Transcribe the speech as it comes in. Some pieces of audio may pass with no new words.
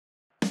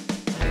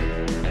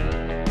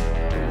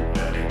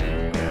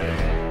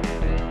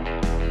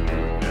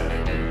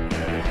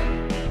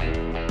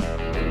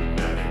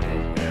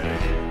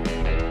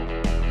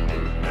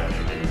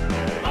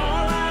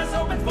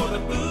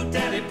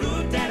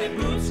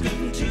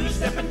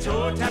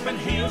toe-tapping,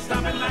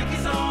 heel-stomping like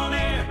he's on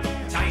air.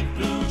 Tight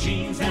blue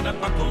jeans and a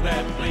buckle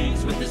that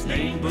blings with his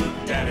name,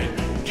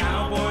 BootDaddy.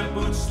 Cowboy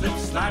boots,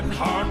 slip-sliding,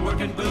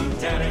 hard-working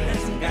BootDaddy.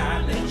 Handsome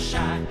guy, little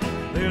shy.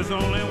 There's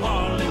only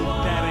one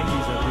BootDaddy.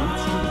 He's a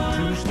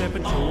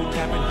boot-scooping, two-stepping,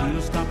 toe-tapping,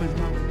 heel-stomping.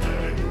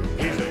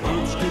 He's a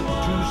boot-scooping,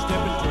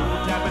 two-stepping,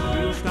 toe-tapping,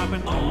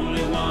 heel-stomping,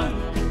 only one.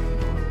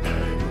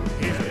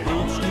 He's a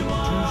boot-scooping,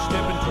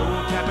 two-stepping,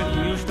 toe-tapping,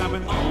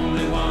 heel-stomping,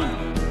 only one.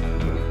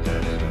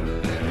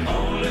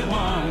 Only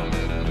one.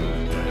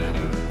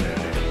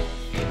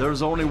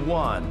 There's only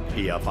one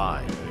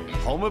PFI,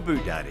 home of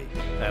BootDaddy,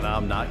 and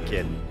I'm not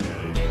kidding.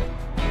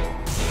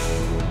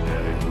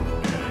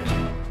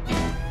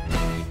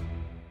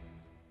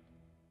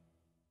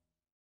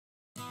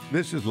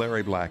 This is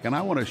Larry Black, and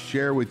I want to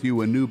share with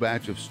you a new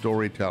batch of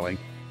storytelling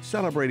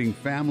celebrating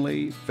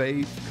family,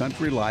 faith,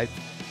 country life,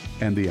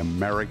 and the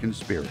American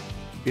spirit.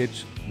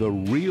 It's The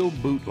Real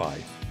Boot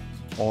Life,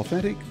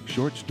 authentic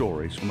short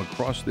stories from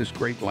across this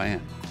great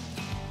land.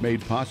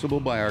 Made possible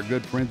by our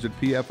good friends at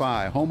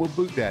PFI, home of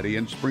BootDaddy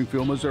in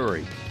Springfield,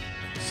 Missouri.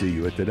 See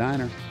you at the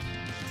diner.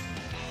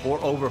 For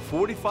over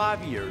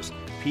 45 years,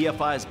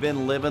 PFI has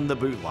been living the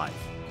boot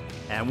life.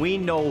 And we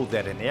know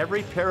that in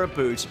every pair of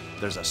boots,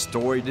 there's a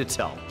story to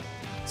tell.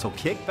 So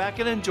kick back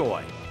and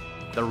enjoy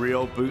The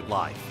Real Boot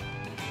Life.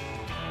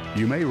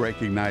 You may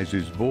recognize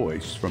his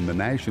voice from the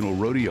national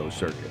rodeo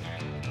circuit.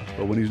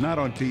 But when he's not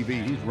on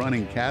TV, he's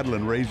running cattle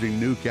and raising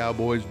new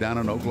cowboys down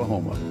in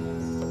Oklahoma.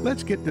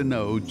 Let's get to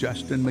know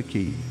Justin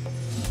Mckee.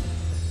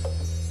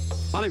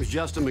 My name is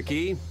Justin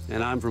Mckee,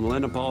 and I'm from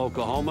Lenapaw,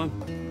 Oklahoma.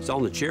 It's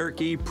on the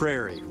Cherokee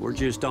Prairie. We're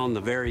just on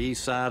the very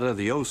east side of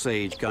the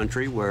Osage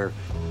country, where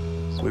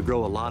we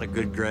grow a lot of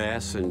good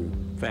grass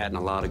and fatten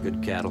a lot of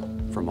good cattle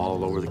from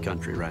all over the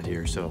country right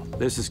here. So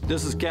this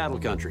is cattle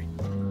country.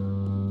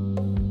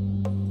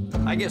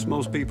 I guess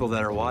most people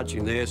that are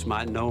watching this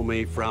might know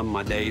me from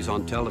my days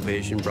on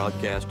television,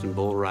 broadcasting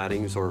bull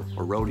ridings or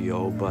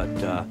rodeo,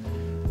 but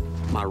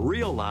my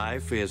real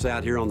life is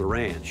out here on the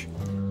ranch.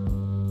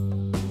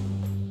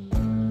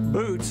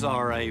 Boots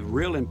are a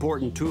real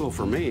important tool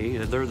for me.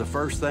 They're the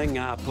first thing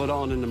I put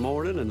on in the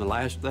morning and the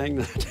last thing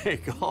that I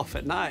take off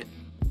at night.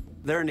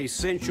 They're an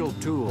essential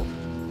tool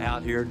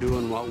out here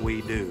doing what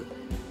we do.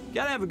 You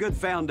gotta have a good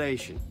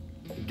foundation.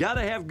 You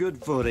gotta have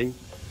good footing.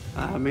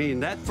 I mean,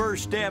 that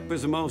first step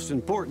is the most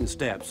important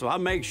step, so I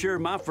make sure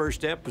my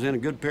first step is in a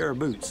good pair of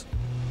boots.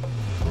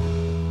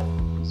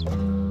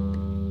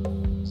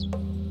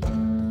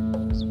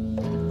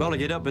 Well, I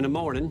get up in the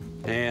morning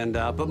and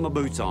put my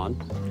boots on,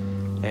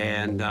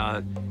 and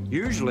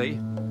usually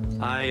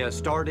I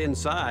start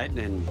inside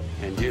and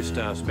just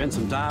spend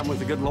some time with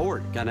the good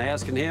Lord, kind of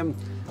asking Him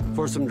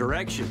for some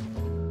direction.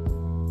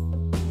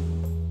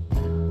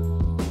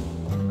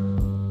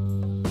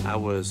 I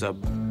was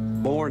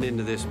born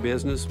into this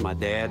business. My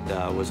dad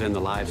was in the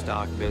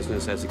livestock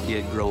business as a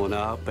kid growing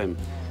up, and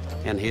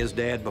his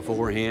dad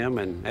before him.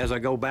 And as I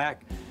go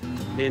back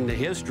into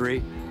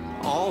history,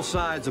 all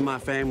sides of my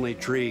family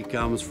tree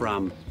comes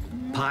from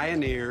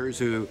pioneers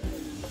who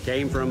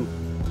came from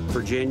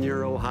Virginia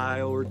or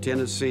Ohio or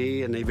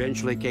Tennessee and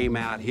eventually came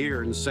out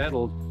here and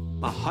settled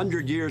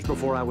 100 years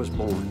before I was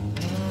born.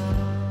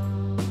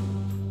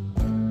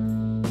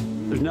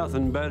 There's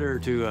nothing better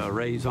to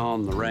raise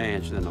on the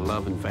ranch than a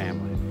loving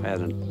family. I've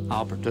had an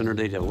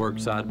opportunity to work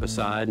side by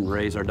side and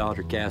raise our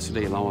daughter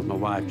Cassidy along with my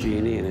wife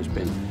Jeannie, and it's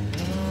been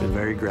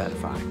very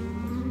gratifying.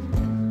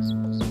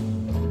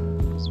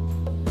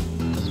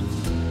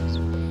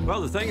 Well,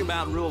 the thing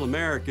about rural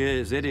America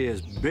is it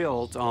is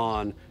built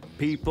on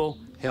people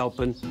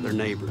helping their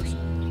neighbors.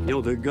 You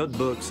know, the good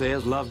book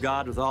says, love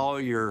God with all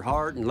your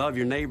heart and love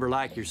your neighbor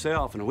like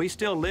yourself, and we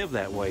still live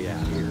that way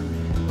out here.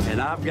 And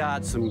I've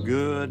got some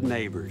good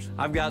neighbors.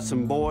 I've got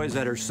some boys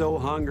that are so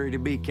hungry to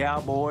be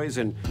cowboys,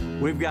 and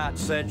we've got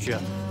such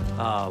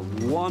a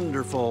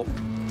wonderful,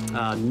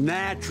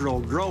 natural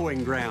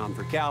growing ground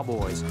for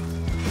cowboys.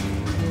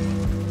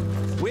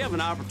 We have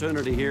an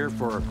opportunity here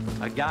for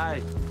a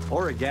guy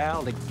or a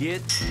gal to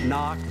get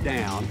knocked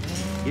down,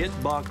 get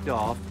bucked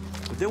off,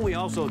 but then we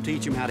also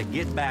teach them how to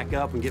get back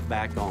up and get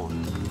back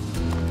on.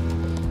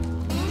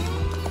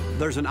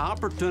 There's an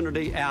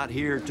opportunity out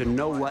here to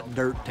know what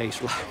dirt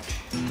tastes like.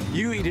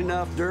 You eat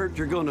enough dirt,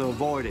 you're going to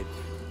avoid it.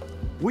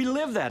 We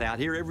live that out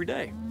here every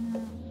day.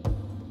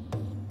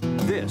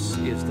 This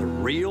is the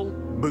real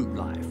boot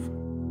life.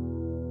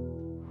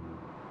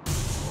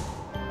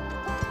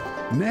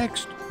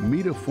 Next,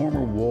 meet a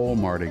former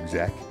Walmart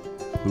exec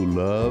who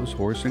loves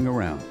horsing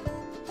around.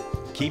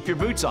 Keep your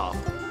boots off.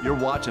 You're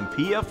watching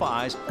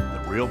PFI's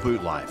The Real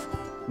Boot Life.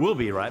 We'll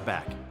be right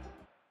back.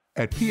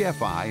 At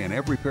PFI, in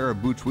every pair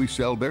of boots we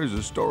sell, there's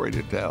a story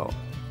to tell.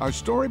 Our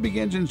story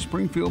begins in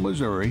Springfield,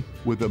 Missouri,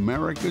 with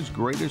America's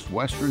greatest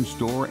Western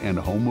store and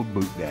home of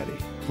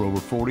BootDaddy. For over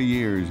 40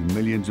 years,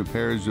 millions of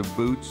pairs of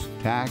boots,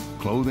 tack,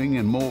 clothing,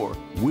 and more.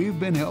 We've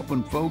been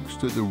helping folks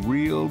to the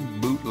real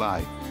boot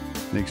life.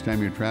 Next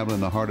time you're traveling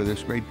the heart of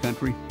this great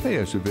country, pay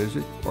us a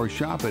visit or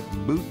shop at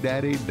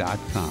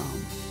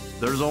BootDaddy.com.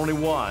 There's only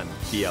one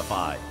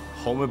PFI,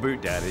 home of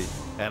BootDaddy,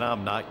 and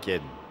I'm not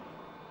kidding.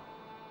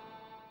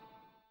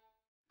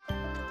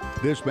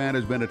 This man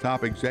has been a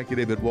top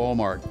executive at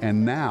Walmart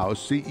and now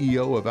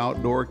CEO of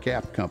Outdoor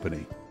Cap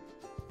Company.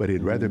 But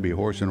he'd rather be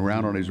horsing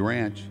around on his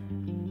ranch.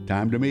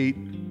 Time to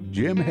meet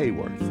Jim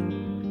Hayworth.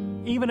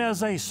 Even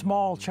as a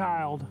small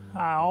child,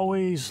 I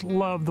always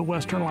loved the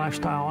Western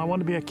lifestyle. I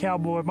wanted to be a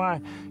cowboy.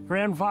 My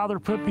grandfather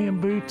put me in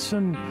boots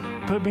and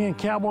put me in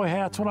cowboy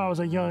hats when I was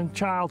a young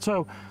child.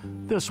 So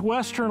this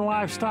Western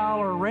lifestyle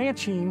or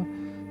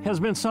ranching has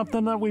been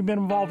something that we've been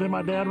involved in.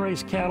 My dad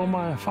raised cattle.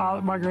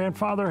 My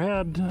grandfather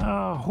had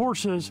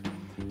horses.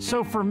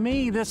 So for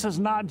me, this is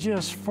not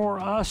just for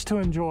us to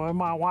enjoy.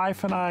 My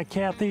wife and I,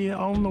 Kathy,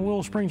 own the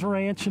Willow Springs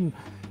Ranch, and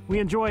we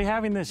enjoy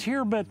having this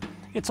here, but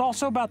it's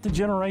also about the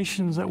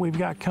generations that we've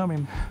got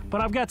coming. But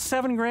I've got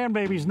 7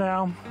 grandbabies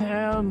now,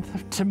 and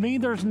to me,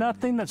 there's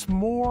nothing that's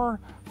more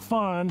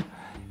fun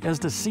as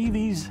to see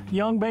these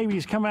young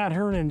babies come out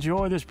here and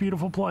enjoy this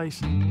beautiful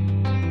place.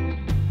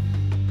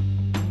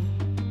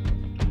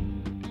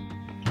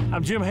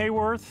 I'm Jim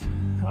Hayworth.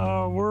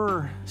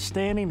 We're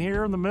standing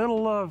here in the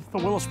middle of the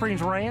Willow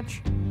Springs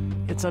Ranch.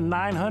 It's a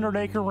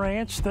 900-acre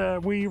ranch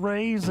that we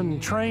raise and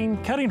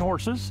train cutting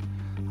horses.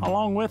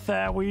 Along with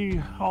that,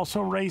 we also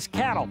raise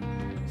cattle.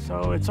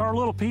 So it's our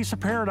little piece of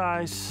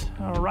paradise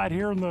right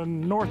here in the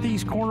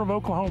northeast corner of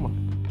Oklahoma.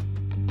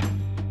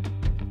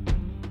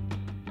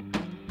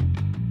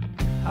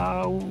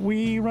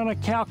 We run a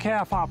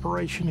cow-calf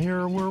operation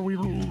here where we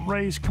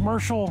raise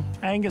commercial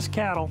Angus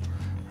cattle.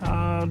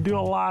 Do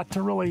a lot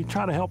to really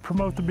try to help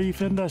promote the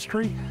beef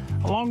industry.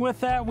 Along with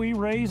that, we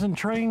raise and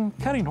train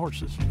cutting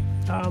horses.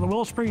 The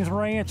Willow Springs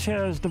Ranch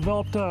has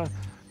developed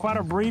quite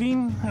a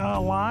breeding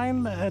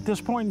line at this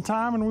point in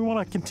time, and we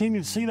want to continue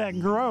to see that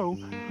grow.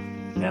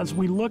 As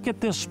we look at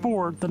this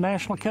sport, the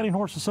National Cutting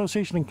Horse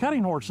Association and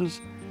cutting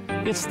horses,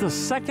 it's the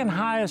second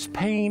highest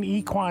paying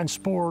equine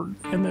sport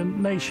in the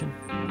nation.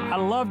 I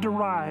love to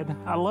ride.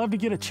 I love to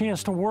get a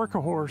chance to work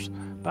a horse,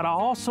 but I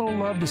also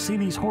love to see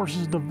these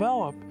horses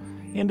develop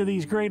into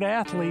these great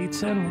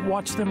athletes and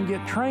watch them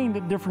get trained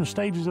at different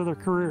stages of their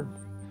career.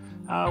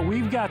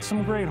 We've got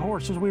some great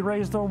horses. We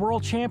raised a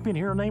world champion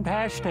here named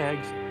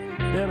Hashtags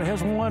that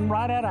has won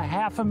right at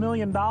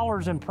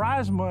 $500,000 in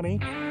prize money.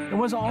 It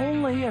was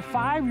only a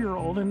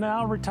 5-year-old and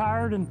now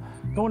retired and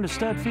going to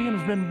stud fee and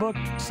has been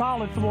booked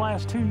solid for the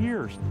last 2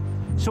 years.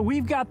 So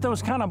we've got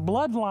those kind of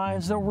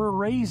bloodlines that we're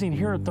raising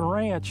here at the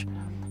ranch.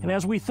 And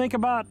as we think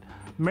about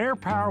mare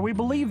power, we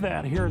believe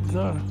that here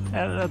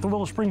at the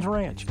Willow Springs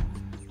Ranch.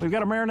 We've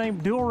got a mare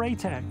named Dual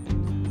Raytag.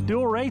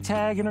 Dual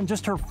Raytag, in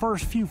just her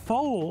first few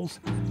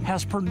foals,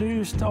 has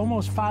produced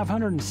almost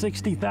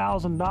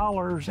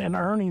 $560,000 in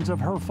earnings of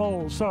her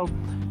foals. So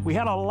we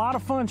had a lot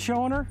of fun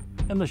showing her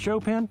in the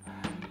show pen,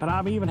 but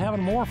I'm even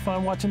having more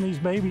fun watching these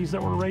babies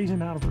that we're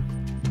raising out of her.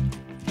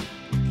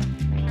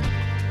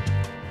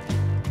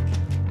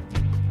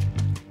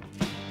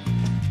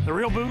 The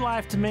real boot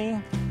life to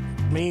me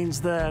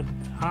means that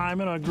I'm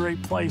in a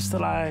great place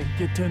that I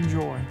get to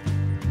enjoy.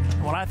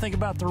 When I think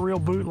about the real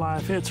boot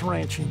life, it's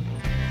ranching.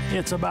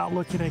 It's about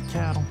looking at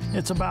cattle.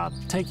 It's about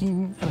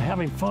taking and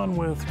having fun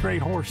with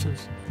great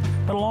horses.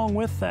 But along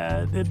with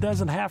that, it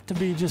doesn't have to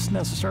be just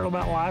necessarily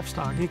about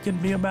livestock. It can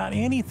be about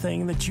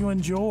anything that you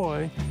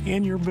enjoy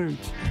in your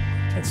boots.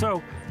 And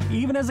so,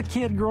 even as a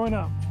kid growing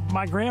up,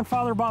 my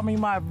grandfather bought me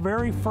my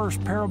very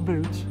first pair of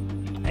boots,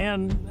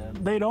 and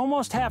they'd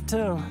almost have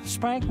to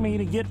spank me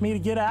to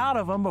get out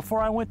of them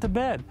before I went to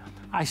bed.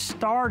 I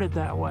started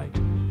that way.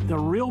 The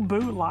real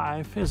boot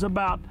life is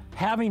about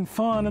having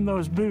fun in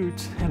those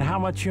boots and how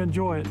much you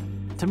enjoy it.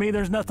 To me,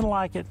 there's nothing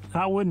like it.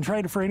 I wouldn't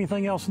trade it for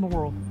anything else in the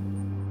world.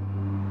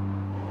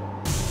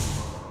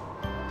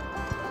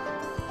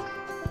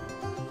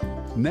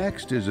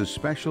 Next is a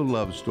special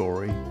love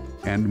story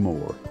and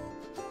more.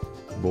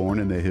 Born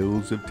in the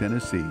hills of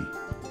Tennessee.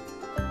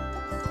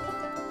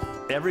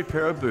 Every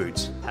pair of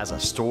boots has a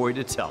story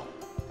to tell,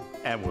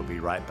 and we'll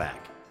be right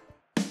back.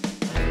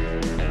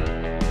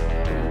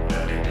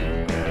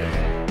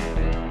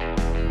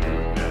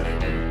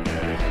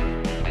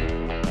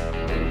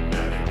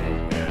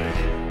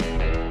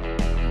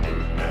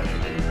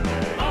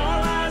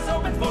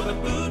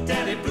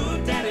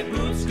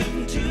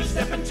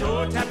 Stepping,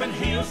 toe tapping,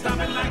 heel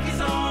stomping like he's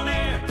on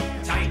air.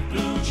 Tight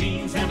blue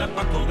jeans and a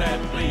buckle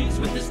that blings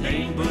with his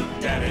name,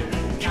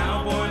 BootDaddy.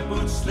 Cowboy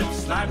boots, slip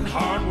sliding,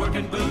 hard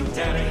working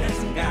BootDaddy.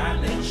 Handsome guy,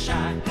 little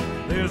shy.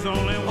 There's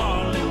only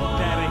one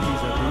BootDaddy.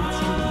 He's a boot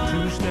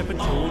scoop, two-stepping,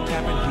 toe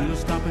tapping, heel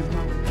stomping.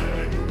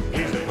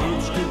 He's a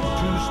boot scoop,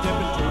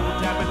 two-stepping, toe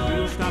tapping,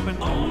 heel stomping.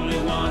 Only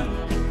one.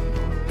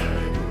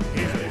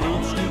 He's a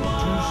boot scoop,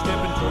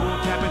 two-stepping,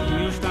 toe tapping,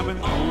 heel stomping.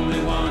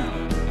 Only one.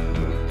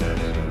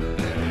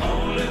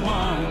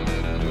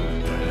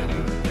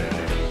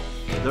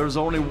 There's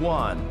only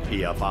one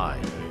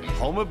PFI,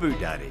 home of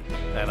BootDaddy,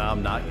 and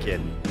I'm not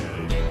kidding.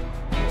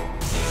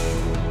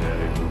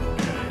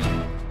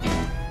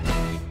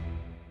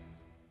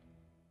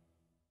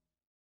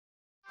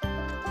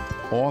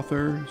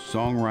 Author,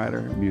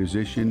 songwriter,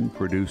 musician,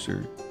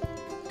 producer,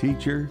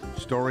 teacher,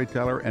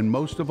 storyteller, and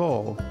most of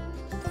all,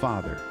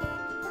 father.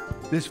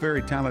 This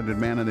very talented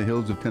man in the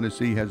hills of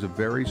Tennessee has a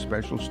very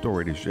special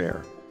story to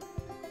share.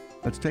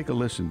 Let's take a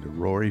listen to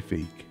Rory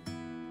Feek.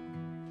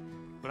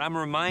 But I'm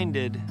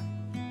reminded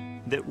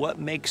that what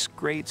makes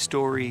great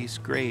stories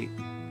great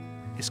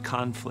is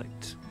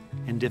conflict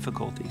and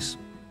difficulties.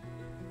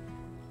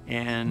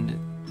 And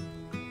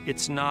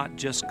it's not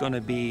just going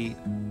to be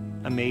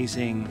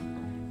amazing,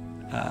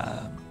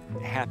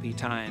 happy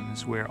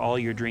times where all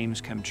your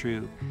dreams come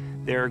true.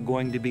 There are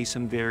going to be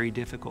some very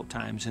difficult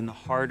times, and the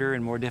harder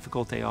and more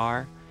difficult they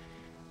are,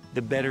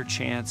 the better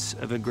chance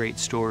of a great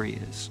story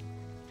is.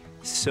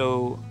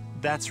 So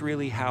that's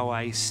really how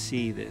I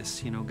see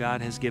this. You know,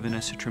 God has given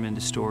us a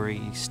tremendous story.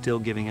 He's still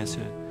giving us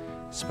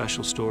a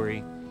special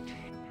story.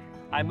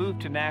 I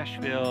moved to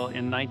Nashville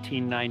in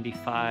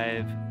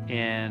 1995,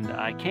 and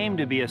I came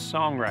to be a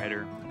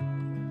songwriter.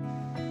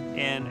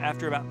 And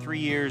after about 3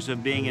 years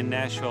of being in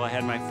Nashville, I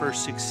had my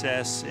first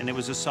success, and it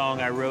was a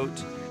song I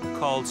wrote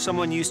called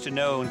Someone Used to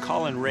Know, and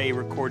Colin Ray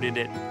recorded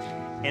it.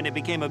 And it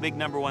became a big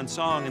 #1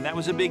 song, and that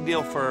was a big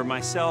deal for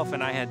myself,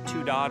 and I had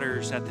 2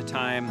 daughters at the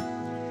time,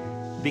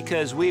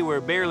 because we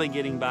were barely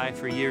getting by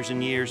for years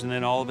and years, and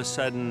then all of a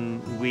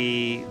sudden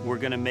we were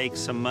gonna make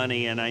some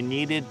money, and I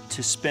needed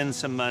to spend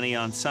some money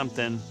on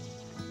something,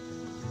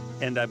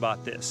 and I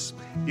bought this.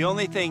 The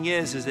only thing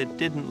is it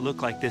didn't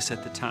look like this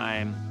at the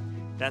time.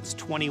 That's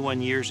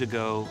 21 years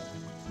ago,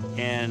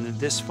 and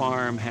this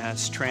farm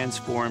has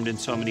transformed in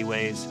so many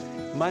ways,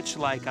 much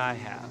like I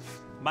have.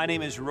 My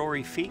name is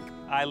Rory Feek.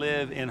 I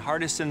live in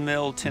Hardison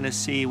Mill,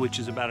 Tennessee, which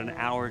is about an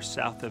hour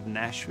south of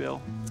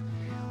Nashville.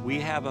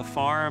 We have a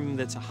farm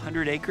that's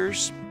 100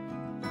 acres.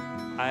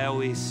 I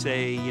always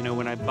say, you know,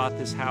 when I bought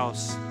this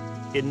house,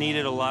 it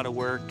needed a lot of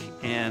work,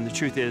 and the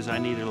truth is I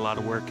needed a lot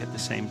of work at the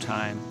same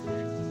time.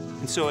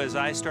 And so as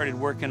I started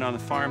working on the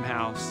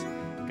farmhouse,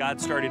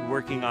 God started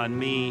working on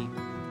me,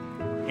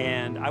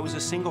 and I was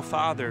a single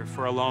father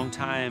for a long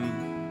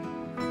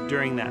time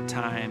during that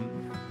time,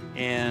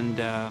 and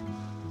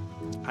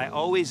I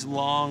always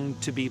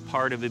longed to be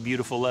part of a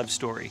beautiful love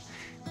story,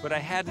 but I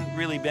hadn't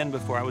really been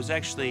before. I was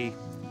actually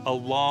a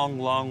long,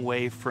 long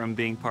way from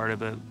being part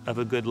of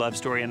a good love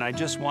story, and I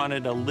just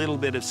wanted a little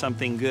bit of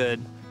something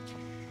good.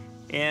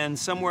 And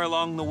somewhere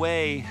along the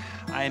way,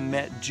 I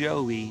met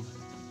Joey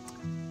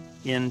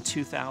in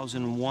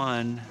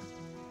 2001,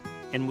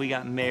 and we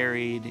got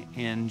married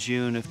in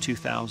June of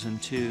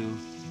 2002.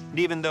 And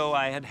even though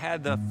I had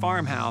had the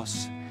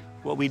farmhouse,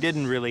 what we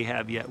didn't really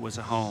have yet was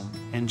a home,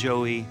 and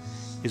Joey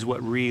is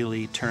what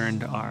really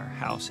turned our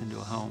house into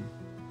a home.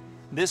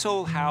 This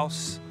old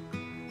house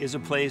is a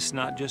place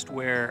not just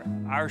where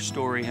our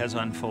story has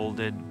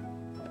unfolded,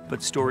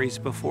 but stories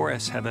before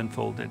us have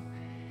unfolded.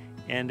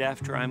 And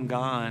after I'm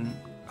gone,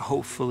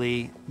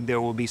 hopefully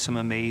there will be some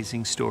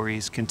amazing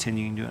stories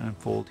continuing to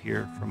unfold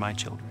here for my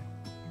children.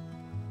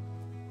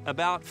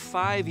 About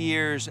 5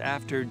 years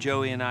after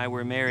Joey and I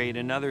were married,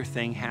 another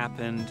thing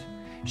happened.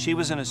 She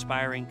was an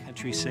aspiring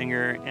country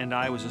singer, and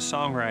I was a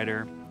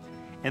songwriter.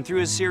 And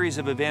through a series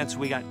of events,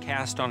 we got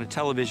cast on a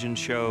television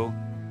show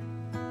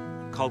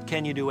called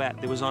Can You Duet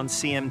that was on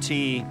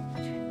CMT,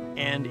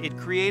 and it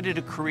created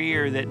a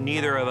career that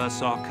neither of us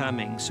saw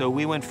coming. So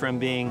we went from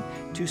being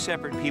 2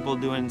 separate people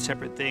doing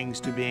separate things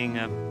to being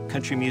a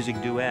country music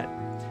duet.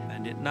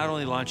 And it not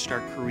only launched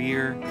our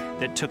career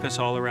that took us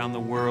all around the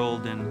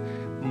world,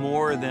 and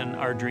more than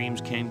our dreams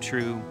came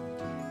true,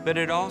 but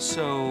it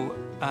also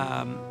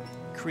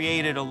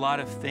created a lot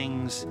of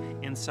things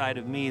inside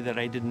of me that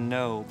I didn't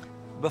know.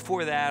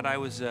 Before that, I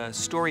was a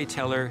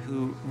storyteller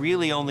who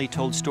really only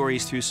told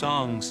stories through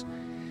songs.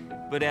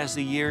 But as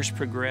the years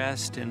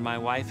progressed and my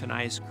wife and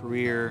I's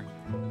career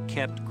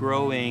kept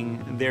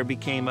growing, there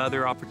became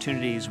other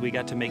opportunities. We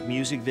got to make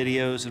music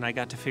videos, and I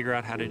got to figure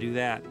out how to do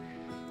that.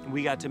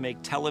 We got to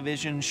make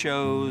television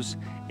shows,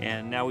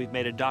 and now we've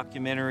made a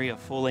documentary, a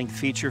full-length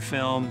feature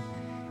film.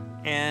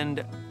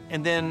 And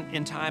then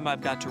in time,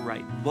 I've got to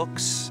write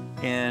books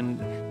and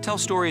tell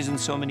stories in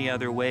so many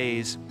other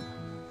ways.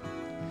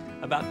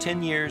 About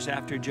 10 years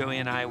after Joey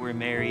and I were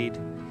married,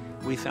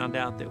 we found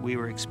out that we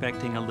were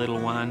expecting a little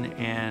one,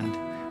 and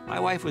my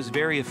wife was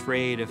very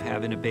afraid of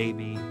having a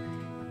baby.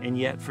 And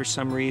yet, for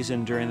some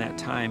reason during that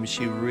time,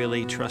 she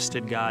really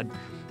trusted God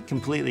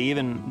completely,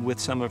 even with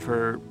some of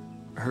her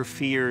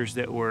fears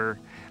that were,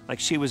 like,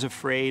 she was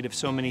afraid of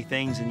so many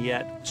things, and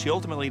yet she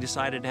ultimately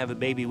decided to have a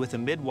baby with a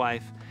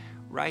midwife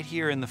right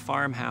here in the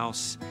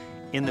farmhouse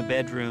in the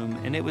bedroom,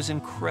 and it was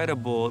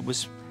incredible.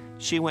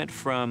 She went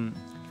from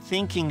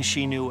thinking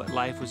she knew what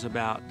life was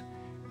about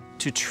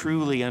to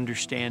truly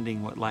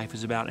understanding what life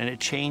is about, and it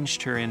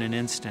changed her in an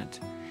instant.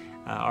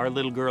 Our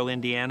little girl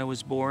Indiana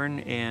was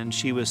born, and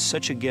she was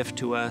such a gift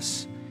to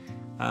us,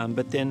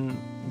 but then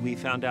we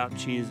found out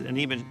she's an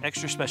even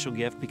extra special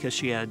gift because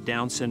she had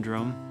Down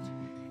syndrome,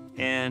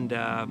 and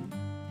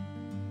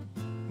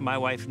my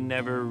wife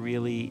never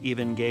really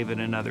even gave it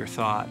another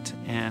thought,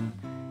 and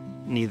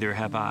neither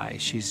have I.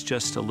 She's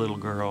just a little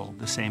girl,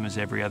 the same as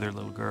every other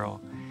little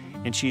girl,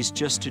 and she's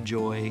just a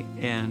joy.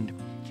 And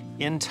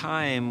in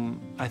time,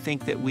 I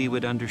think that we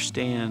would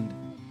understand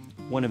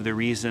one of the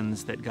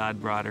reasons that God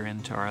brought her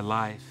into our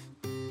life.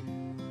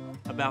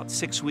 About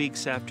 6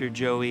 weeks after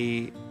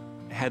Joey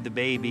had the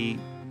baby,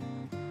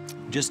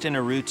 just in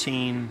a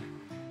routine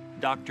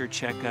doctor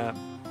checkup,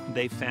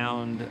 they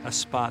found a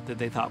spot that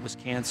they thought was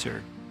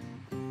cancer.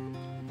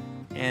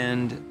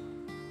 And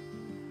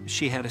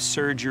she had a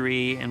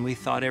surgery, and we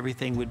thought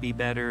everything would be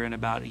better, and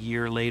about a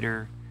year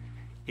later,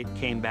 it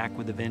came back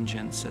with a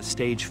vengeance, a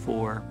stage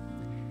 4.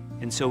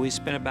 And so we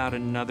spent about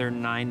another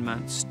 9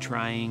 months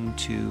trying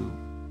to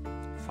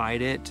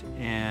fight it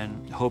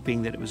and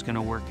hoping that it was going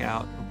to work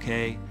out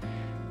okay.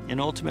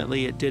 And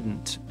ultimately it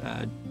didn't.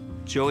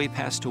 Joey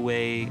passed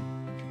away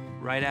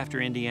right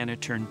after Indiana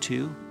turned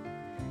 2,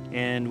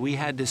 and we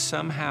had to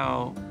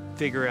somehow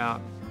figure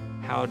out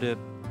how to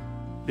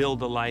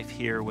build a life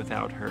here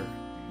without her.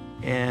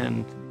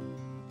 And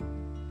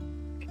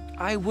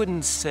I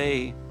wouldn't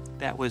say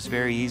that was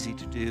very easy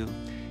to do.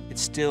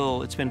 It's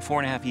been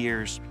 4.5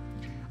 years.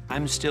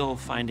 I'm still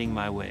finding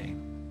my way.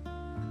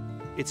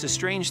 It's a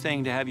strange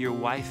thing to have your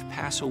wife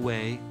pass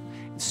away.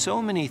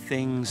 So many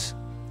things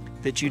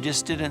that you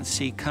just didn't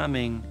see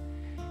coming,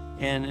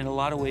 and in a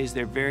lot of ways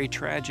they're very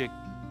tragic,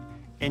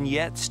 and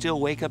yet still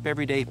wake up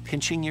every day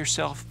pinching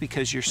yourself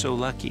because you're so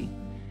lucky.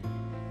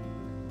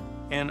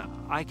 And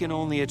I can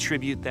only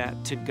attribute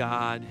that to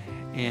God,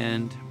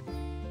 and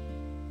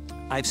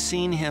I've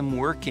seen Him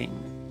working.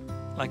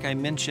 Like I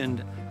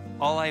mentioned,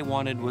 all I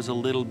wanted was a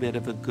little bit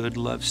of a good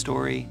love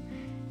story,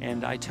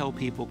 and I tell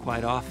people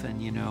quite often,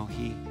 you know,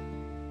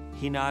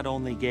 He not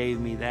only gave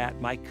me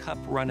that, my cup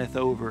runneth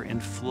over in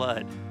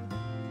flood.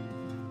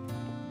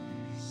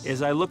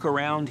 As I look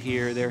around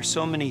here, there are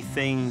so many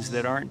things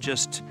that aren't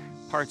just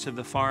parts of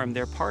the farm,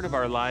 they're part of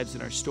our lives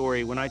and our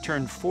story. When I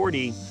turned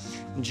 40,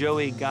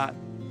 Joey got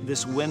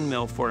this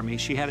windmill for me.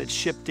 She had it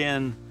shipped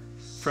in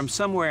from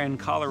somewhere in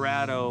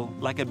Colorado,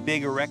 like a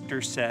big erector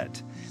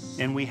set,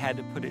 and we had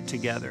to put it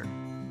together.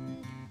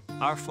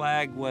 Our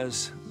flag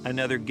was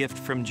another gift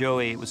from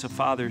Joey. It was a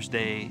Father's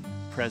Day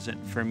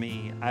present for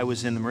me. I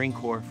was in the Marine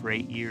Corps for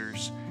 8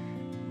 years,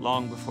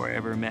 long before I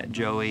ever met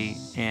Joey,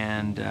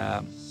 and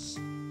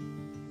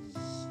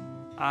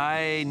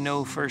I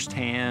know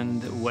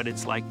firsthand what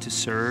it's like to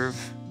serve,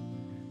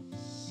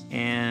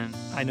 and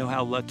I know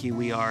how lucky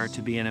we are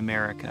to be in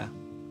America,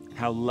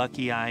 how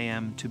lucky I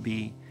am to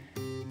be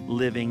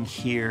living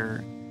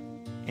here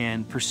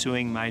and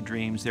pursuing my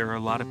dreams. There are a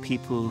lot of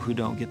people who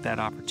don't get that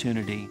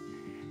opportunity,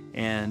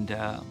 and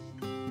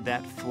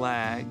that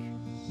flag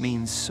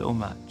means so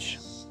much.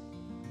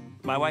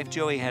 My wife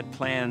Joey had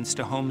plans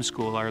to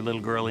homeschool our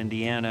little girl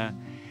Indiana,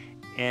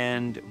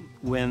 and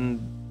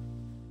when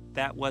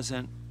that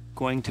wasn't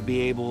going to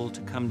be able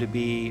to come to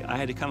be, I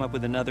had to come up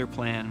with another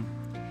plan.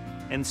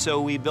 And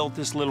so we built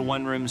this little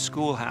one-room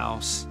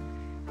schoolhouse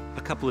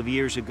a couple of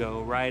years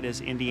ago, right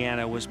as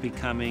Indiana was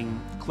becoming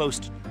close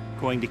to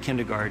going to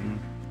kindergarten.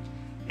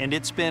 And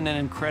it's been an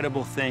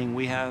incredible thing.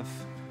 We have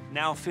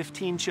now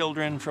 15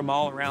 children from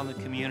all around the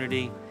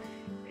community.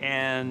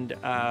 And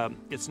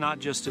it's not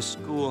just a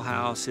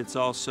schoolhouse, it's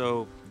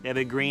also, they have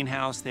a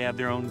greenhouse, they have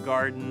their own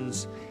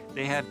gardens,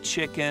 they have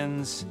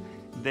chickens,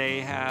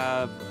 they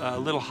have a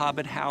little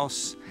hobbit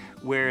house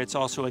where it's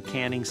also a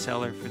canning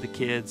cellar for the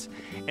kids.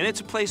 And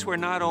it's a place where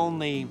not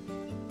only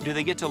do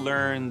they get to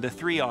learn the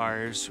 3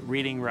 R's,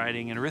 reading,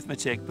 writing, and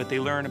arithmetic, but they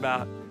learn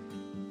about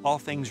all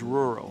things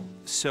rural.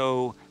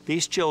 So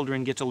these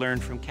children get to learn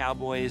from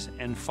cowboys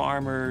and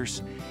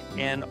farmers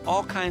and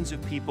all kinds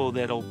of people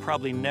that'll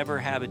probably never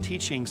have a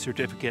teaching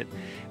certificate,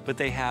 but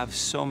they have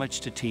so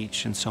much to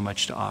teach and so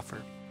much to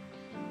offer.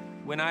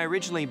 When I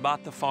originally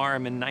bought the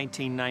farm in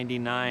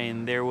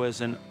 1999, there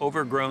was an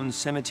overgrown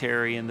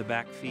cemetery in the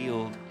back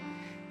field.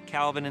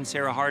 Calvin and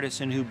Sarah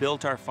Hardison, who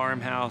built our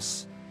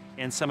farmhouse,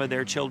 and some of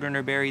their children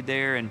are buried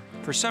there. And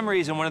for some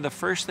reason, one of the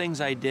first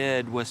things I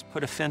did was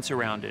put a fence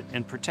around it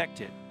and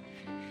protect it,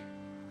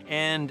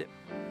 and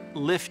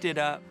lift it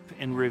up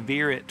and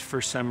revere it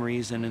for some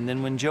reason. And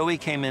then when Joey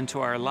came into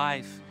our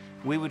life,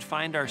 we would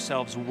find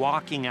ourselves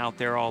walking out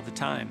there all the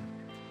time,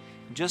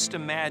 just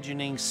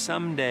imagining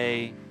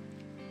someday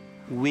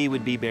we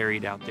would be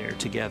buried out there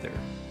together.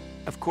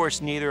 Of course,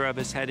 neither of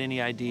us had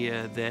any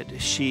idea that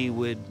she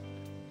would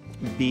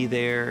be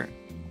there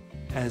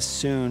as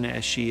soon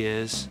as she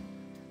is.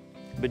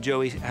 But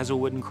Joey has a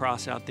wooden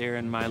cross out there,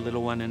 and my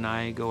little one and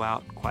I go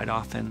out quite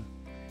often,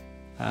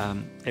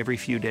 every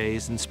few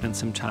days, and spend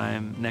some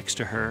time next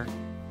to her.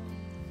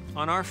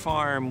 On our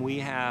farm, we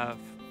have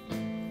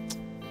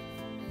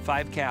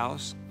 5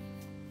 cows,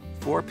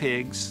 4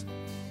 pigs,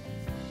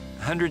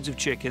 hundreds of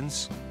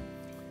chickens.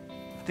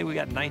 I think we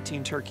got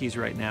 19 turkeys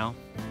right now.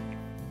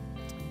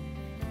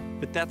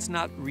 But that's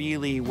not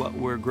really what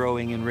we're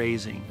growing and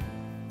raising.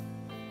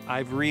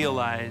 I've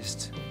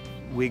realized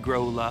we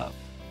grow love,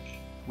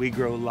 we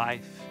grow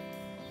life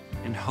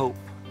and hope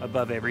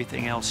above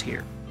everything else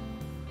here.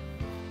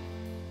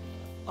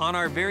 On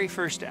our very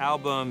first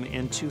album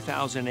in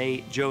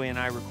 2008, Joey and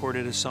I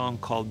recorded a song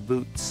called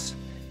Boots.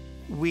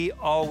 We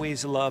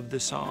always loved the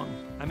song.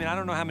 I mean, I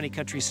don't know how many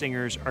country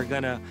singers are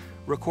gonna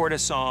record a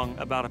song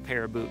about a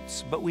pair of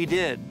boots. But we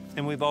did,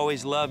 and we've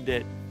always loved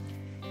it.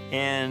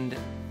 And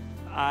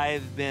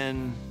I've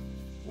been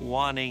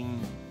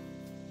wanting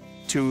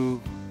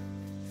to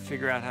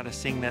figure out how to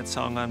sing that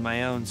song on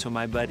my own, so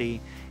my buddy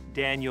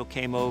Daniel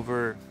came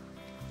over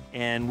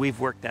and we've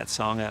worked that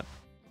song up.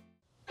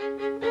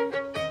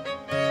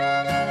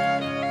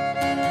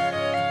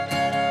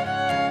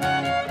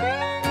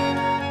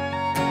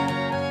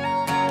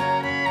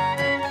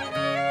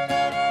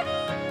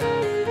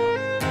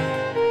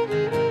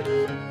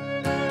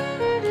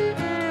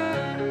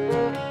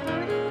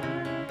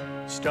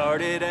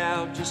 Started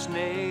out just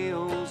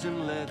nails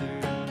and leather,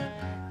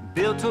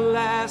 built to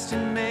last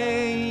and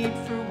made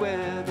for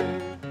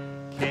weather.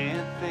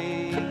 Can't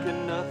think of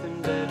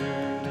nothing better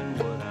than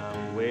what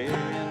I'm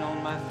wearing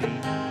on my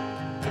feet.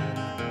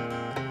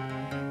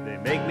 They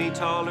make me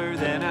taller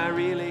than I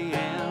really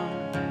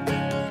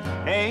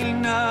am.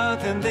 Ain't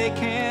nothing they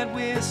can't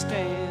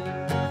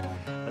withstand.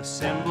 A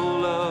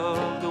symbol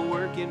of the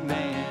working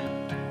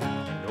man,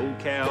 and old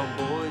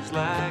cowboys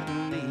like me.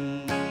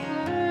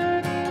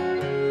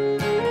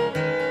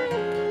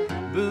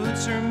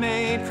 Boots are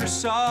made for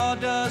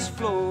sawdust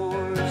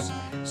floors,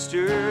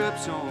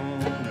 stirrups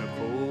on a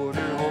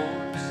quarter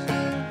horse,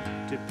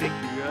 to pick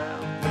you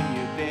out when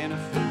you've been a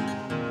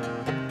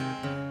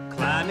fool.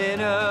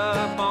 Climbing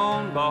up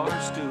on bar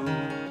stools,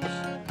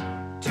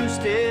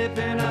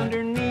 two-stepping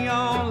under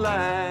neon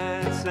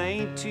lights,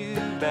 ain't too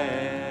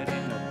bad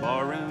in a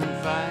barroom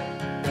fight.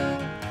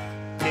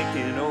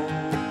 Kicking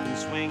open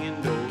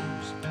swinging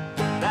doors,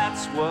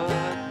 that's what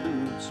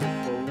boots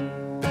are for.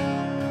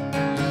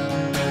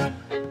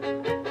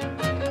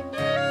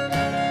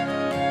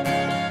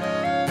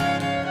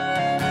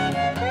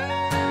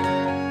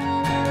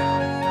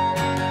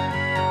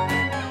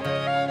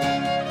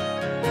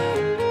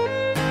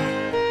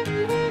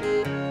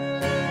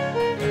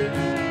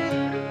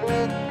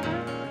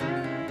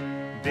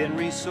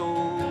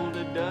 Sold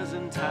a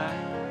dozen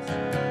times,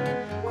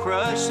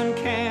 crushed some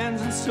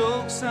cans and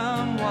soaked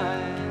some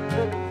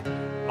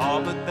wine.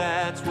 All but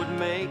that's what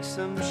makes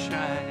them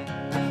shine.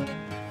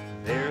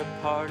 They're a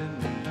part of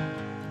me.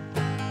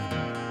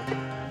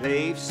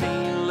 They've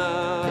seen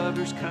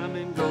lovers come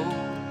and go,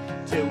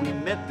 till we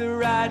met the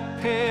right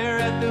pair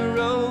at the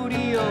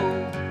rodeo.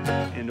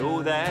 And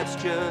oh, that's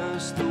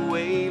just the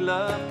way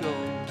love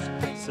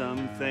goes.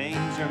 Some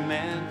things are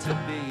meant to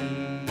be.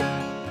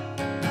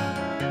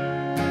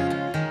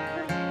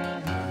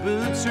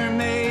 Boots are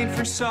made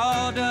for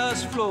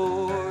sawdust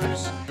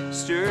floors,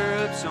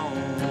 stirrups on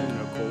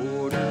a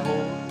quarter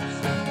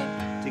horse,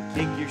 to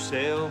kick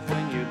yourself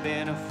when you've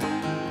been a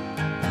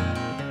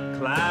fool.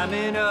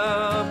 Climbing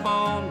up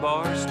on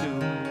bar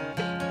stools,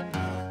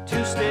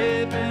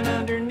 two-stepping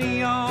under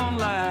neon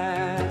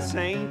lights,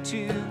 ain't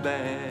too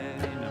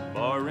bad in a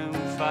barroom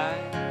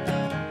fight.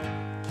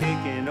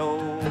 Kicking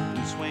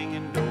open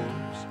swinging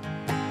doors,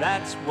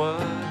 that's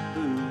what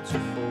boots are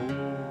for.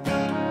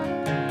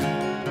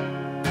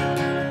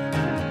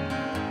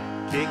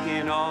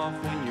 Kicking off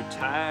when you're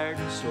tired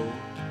and sore,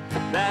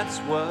 that's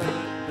what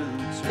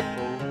boots are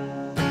for.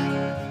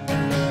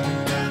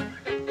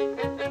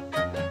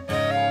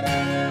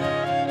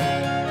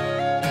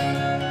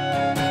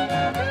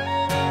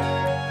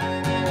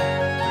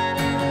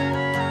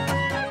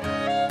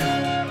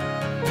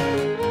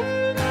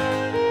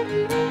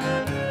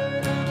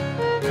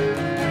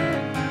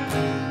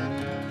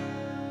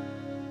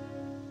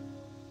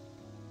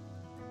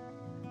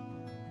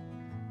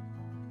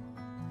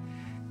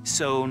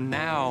 So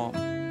now,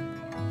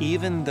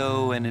 even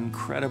though an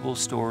incredible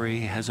story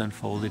has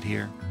unfolded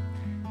here,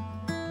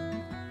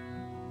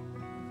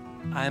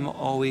 I'm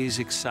always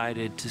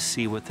excited to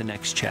see what the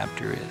next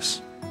chapter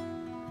is.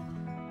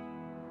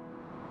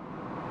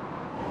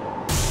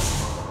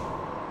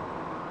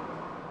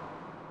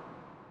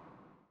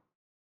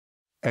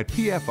 At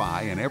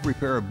PFI, in every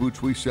pair of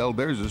boots we sell,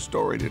 there's a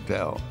story to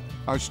tell.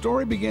 Our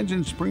story begins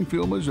in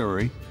Springfield,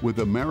 Missouri, with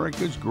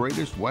America's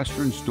greatest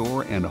Western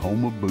store and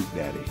home of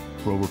BootDaddy.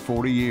 For over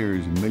 40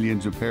 years,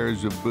 millions of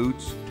pairs of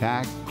boots,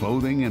 tack,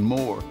 clothing, and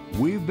more,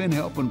 we've been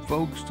helping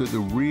folks to the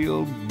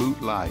real boot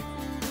life.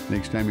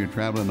 Next time you're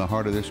traveling the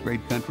heart of this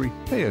great country,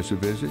 pay us a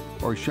visit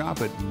or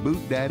shop at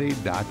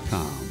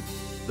BootDaddy.com.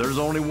 There's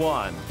only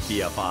one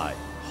PFI,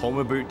 home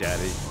of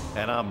BootDaddy,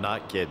 and I'm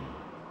not kidding.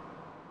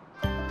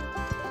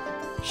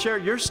 Share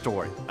your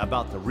story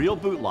about the real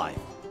boot life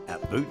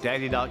at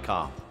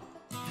BootDaddy.com.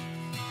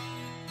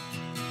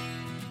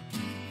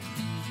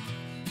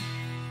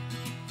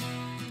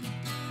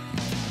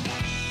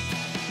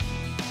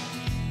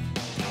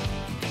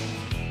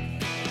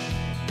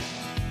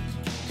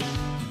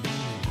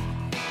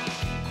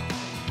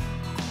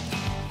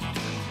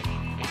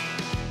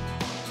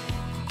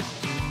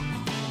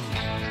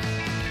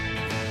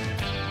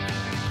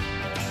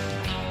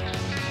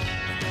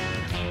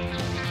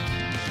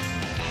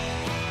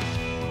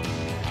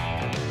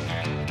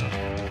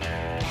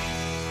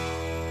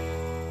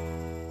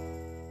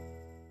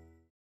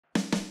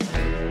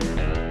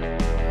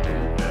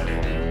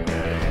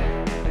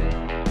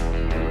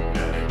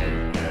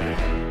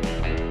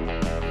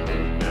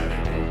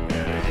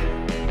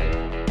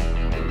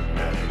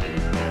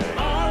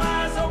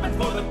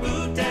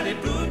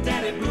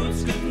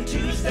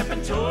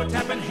 toe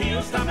tapping,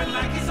 heel stomping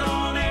like he's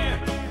on air.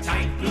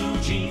 Tight blue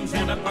jeans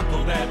and a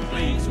buckle that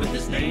blings with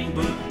his name,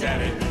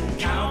 BootDaddy.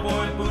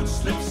 Cowboy boots,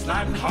 slip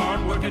sliding,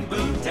 hard working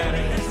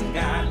BootDaddy. Listen,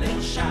 guy, a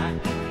little shy.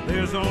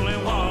 There's only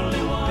one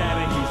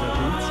BootDaddy. He's a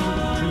boot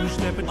scooping,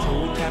 two-stepping,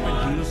 toe-tapping,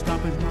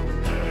 heel-stomping.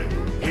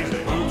 He's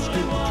a boot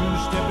scooping,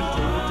 two-stepping,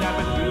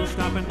 toe-tapping,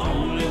 heel-stomping.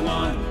 Only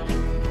one.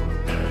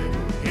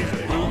 He's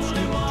a boot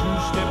scooping,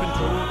 two-stepping,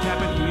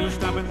 toe-tapping,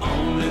 heel-stomping.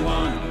 Only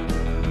one.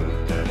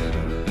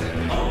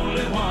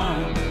 Only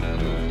one.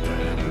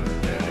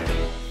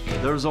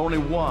 There's only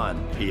one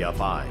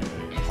PFI,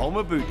 home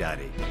of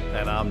BootDaddy,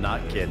 and I'm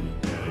not kidding.